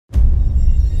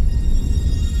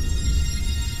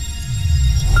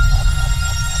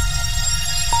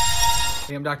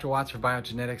I'm Dr. Watts for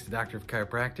Biogenetix, the doctor of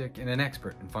chiropractic and an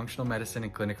expert in functional medicine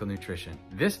and clinical nutrition.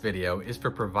 This video is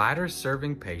for providers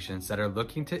serving patients that are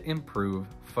looking to improve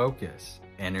focus,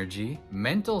 energy,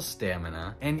 mental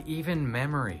stamina, and even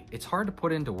memory. It's hard to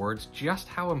put into words just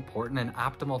how important an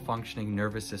optimal functioning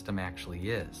nervous system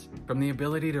actually is. From the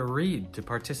ability to read, to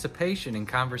participation in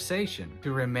conversation,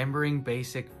 to remembering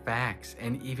basic facts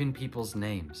and even people's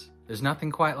names. There's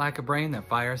nothing quite like a brain that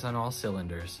fires on all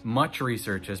cylinders. Much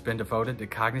research has been devoted to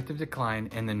cognitive decline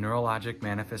and the neurologic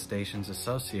manifestations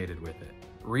associated with it.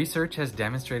 Research has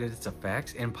demonstrated its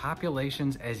effects in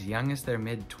populations as young as their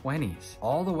mid-20s,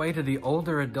 all the way to the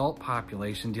older adult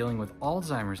population dealing with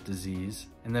Alzheimer's disease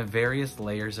and the various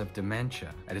layers of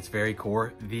dementia. At its very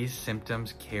core, these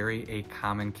symptoms carry a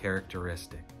common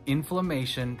characteristic: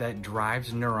 inflammation that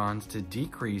drives neurons to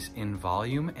decrease in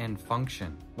volume and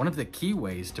function. One of the key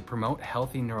ways to promote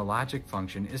healthy neurologic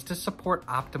function is to support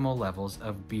optimal levels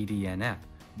of BDNF,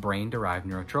 brain-derived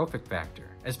neurotrophic factor.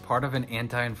 As part of an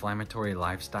anti-inflammatory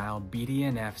lifestyle,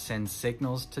 BDNF sends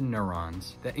signals to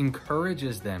neurons that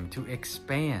encourages them to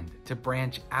expand, to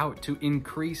branch out, to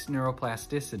increase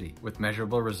neuroplasticity, with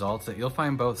measurable results that you'll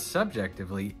find both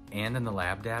subjectively and in the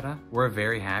lab data. We're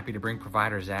very happy to bring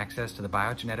providers access to the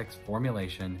Biogenetix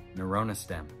formulation,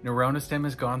 NeuronaStem. NeuronaStem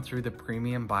has gone through the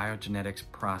premium biogenetics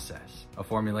process, a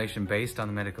formulation based on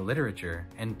the medical literature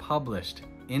and published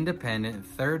independent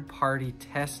third-party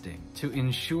testing to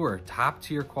ensure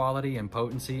top-tier quality and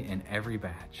potency in every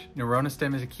batch.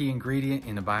 NeuronaStem is a key ingredient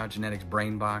in the Biogenetix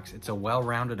Brain Box. It's a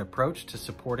well-rounded approach to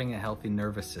supporting a healthy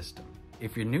nervous system.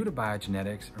 If you're new to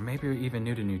Biogenetics, or maybe you're even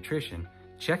new to nutrition,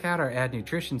 check out our Add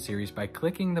Nutrition series by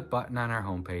clicking the button on our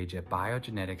homepage at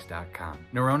biogenetix.com.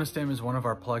 NeuronaStem is one of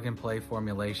our plug-and-play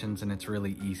formulations, and it's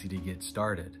really easy to get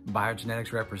started.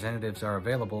 Biogenetix representatives are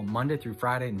available Monday through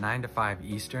Friday, 9 to 5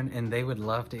 Eastern, and they would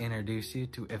love to introduce you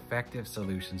to effective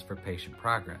solutions for patient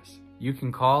progress. You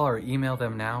can call or email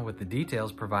them now with the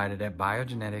details provided at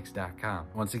biogenetix.com.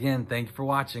 Once again, thank you for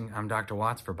watching. I'm Dr.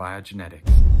 Watts for Biogenetix.